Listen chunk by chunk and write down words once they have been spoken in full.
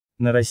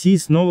На России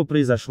снова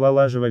произошла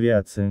лажа в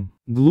авиации.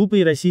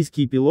 Глупые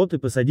российские пилоты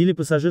посадили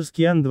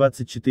пассажирский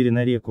Ан-24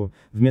 на реку,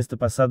 вместо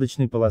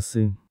посадочной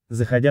полосы.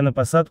 Заходя на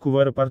посадку в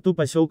аэропорту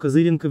поселка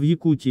Зырянка в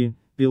Якутии,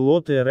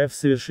 пилоты РФ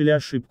совершили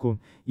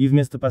ошибку, и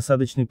вместо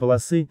посадочной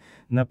полосы,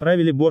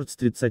 направили борт с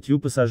 30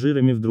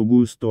 пассажирами в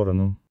другую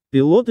сторону.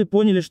 Пилоты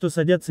поняли, что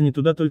садятся не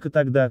туда только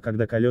тогда,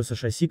 когда колеса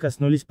шасси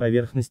коснулись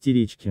поверхности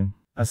речки.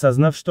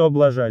 Осознав, что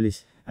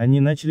облажались, они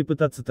начали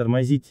пытаться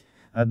тормозить,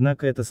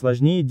 однако это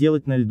сложнее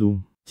делать на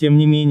льду. Тем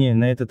не менее,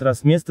 на этот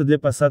раз места для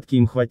посадки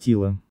им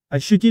хватило.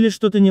 Ощутили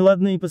что-то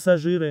неладное и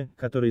пассажиры,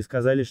 которые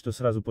сказали, что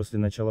сразу после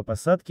начала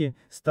посадки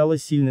стало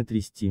сильно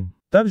трясти.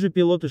 Также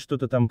пилоты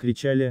что-то там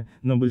кричали,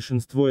 но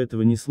большинство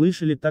этого не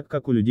слышали, так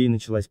как у людей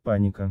началась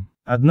паника.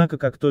 Однако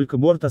как только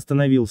борт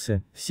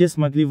остановился, все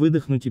смогли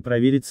выдохнуть и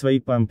проверить свои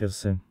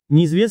памперсы.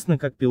 Неизвестно,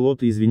 как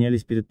пилоты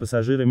извинялись перед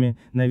пассажирами,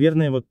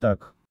 наверное, вот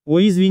так: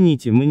 «Ой,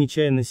 извините, мы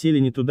нечаянно сели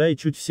не туда и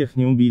чуть всех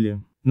не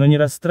убили. Но не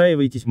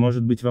расстраивайтесь,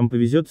 может быть, вам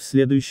повезет в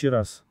следующий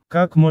раз».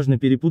 Как можно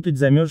перепутать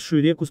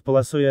замерзшую реку с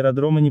полосой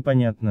аэродрома,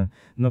 непонятно,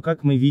 но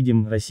как мы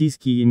видим,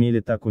 российские емели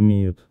так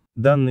умеют.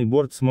 Данный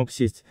борт смог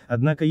сесть,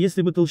 однако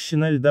если бы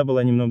толщина льда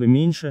была немного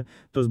меньше,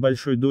 то с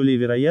большой долей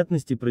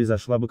вероятности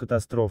произошла бы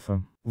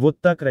катастрофа. Вот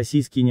так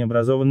российские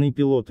необразованные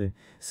пилоты,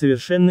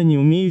 совершенно не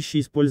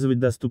умеющие использовать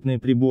доступные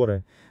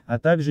приборы, а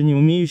также не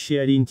умеющие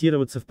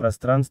ориентироваться в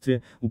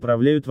пространстве,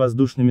 управляют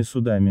воздушными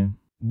судами.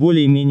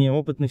 Более-менее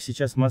опытных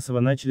сейчас массово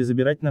начали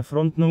забирать на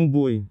фронт на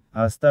убой,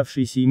 а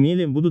оставшиеся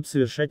емели будут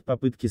совершать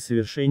попытки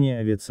совершения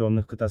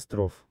авиационных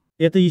катастроф.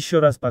 Это еще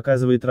раз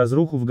показывает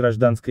разруху в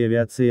гражданской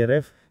авиации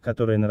РФ,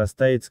 которая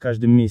нарастает с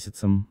каждым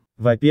месяцем.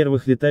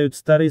 Во-первых, летают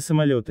старые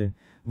самолеты,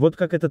 вот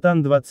как этот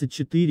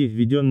Ан-24,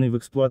 введенный в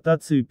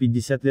эксплуатацию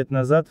 50 лет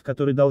назад,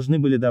 который должны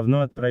были давно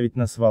отправить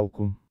на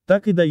свалку.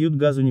 Так и дают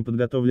газу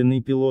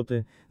неподготовленные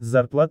пилоты, с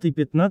зарплатой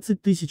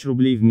 15 тысяч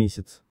рублей в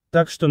месяц.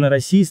 Так что на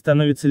России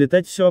становится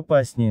летать все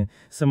опаснее,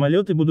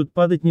 самолеты будут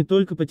падать не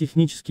только по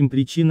техническим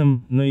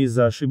причинам, но и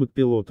из-за ошибок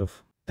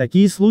пилотов.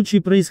 Такие случаи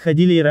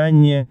происходили и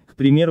ранее, к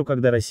примеру,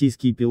 когда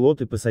российские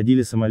пилоты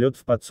посадили самолет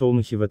в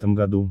Подсолнухе в этом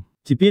году.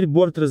 Теперь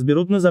борт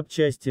разберут на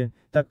запчасти,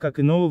 так как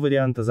иного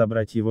варианта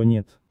забрать его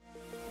нет.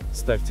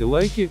 Ставьте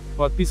лайки,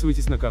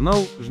 подписывайтесь на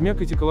канал,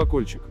 жмякайте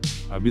колокольчик.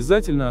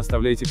 Обязательно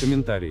оставляйте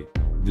комментарии.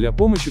 Для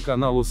помощи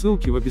каналу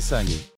ссылки в описании.